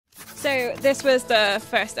So this was the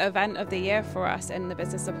first event of the year for us in the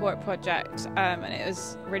business support project, and it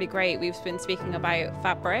was really great. We've been speaking about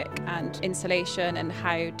fabric and insulation and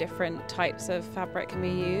how different types of fabric can be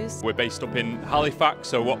used. We're based up in Halifax,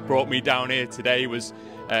 so what brought me down here today was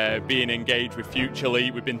being engaged with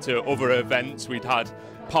Futurely. We've been to other events. We'd had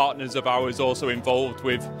partners of ours also involved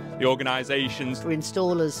with the organisations. For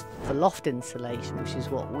installers for loft insulation, which is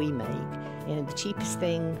what we make, the cheapest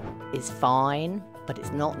thing is fine, but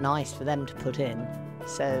it's not nice for them to put in.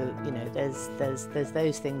 So, there's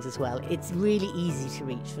those things as well. It's really easy to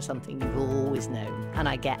reach for something you've always known, and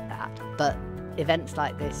I get that. But events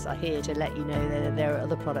like this are here to let you know that there are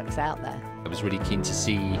other products out there. I was really keen to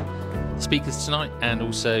see the speakers tonight and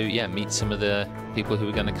also, meet some of the people who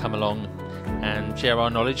are going to come along and share our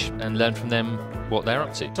knowledge and learn from them what they're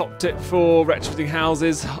up to. Top tip for retrofitting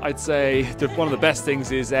houses, I'd say one of the best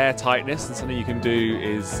things is air tightness, and something you can do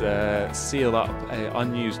is seal up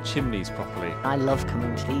unused chimneys properly. I love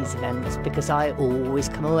coming to these events because I always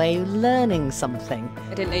come away learning something.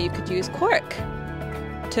 I didn't know you could use cork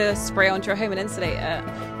to spray onto your home and insulate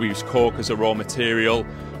it. We use cork as a raw material.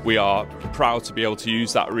 We are proud to be able to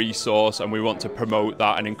use that resource, and we want to promote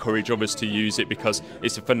that and encourage others to use it because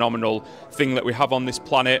it's a phenomenal thing that we have on this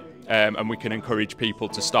planet, and we can encourage people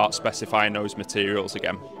to start specifying those materials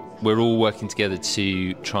again. We're all working together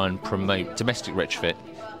to try and promote domestic retrofit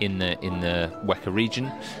in the WECA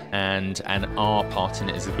region, and our part in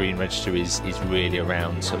it as the Green Register is really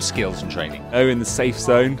around sort of skills and training. In the safe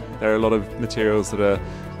zone, there are a lot of materials that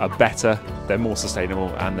are better, they're more sustainable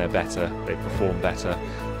and they're better, they perform better,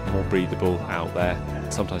 more breathable out there.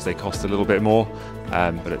 Sometimes they cost a little bit more,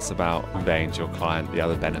 but it's about conveying to your client the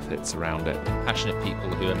other benefits around it. Passionate people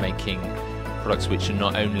who are making products which are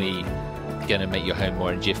not only going to make your home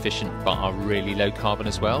more energy efficient but are really low carbon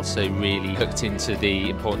as well, so really hooked into the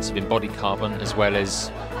importance of embodied carbon as well as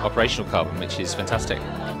operational carbon, which is fantastic.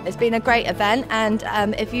 It's been a great event, and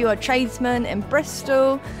if you are a tradesman in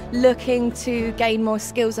Bristol looking to gain more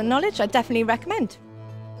skills and knowledge, I definitely recommend.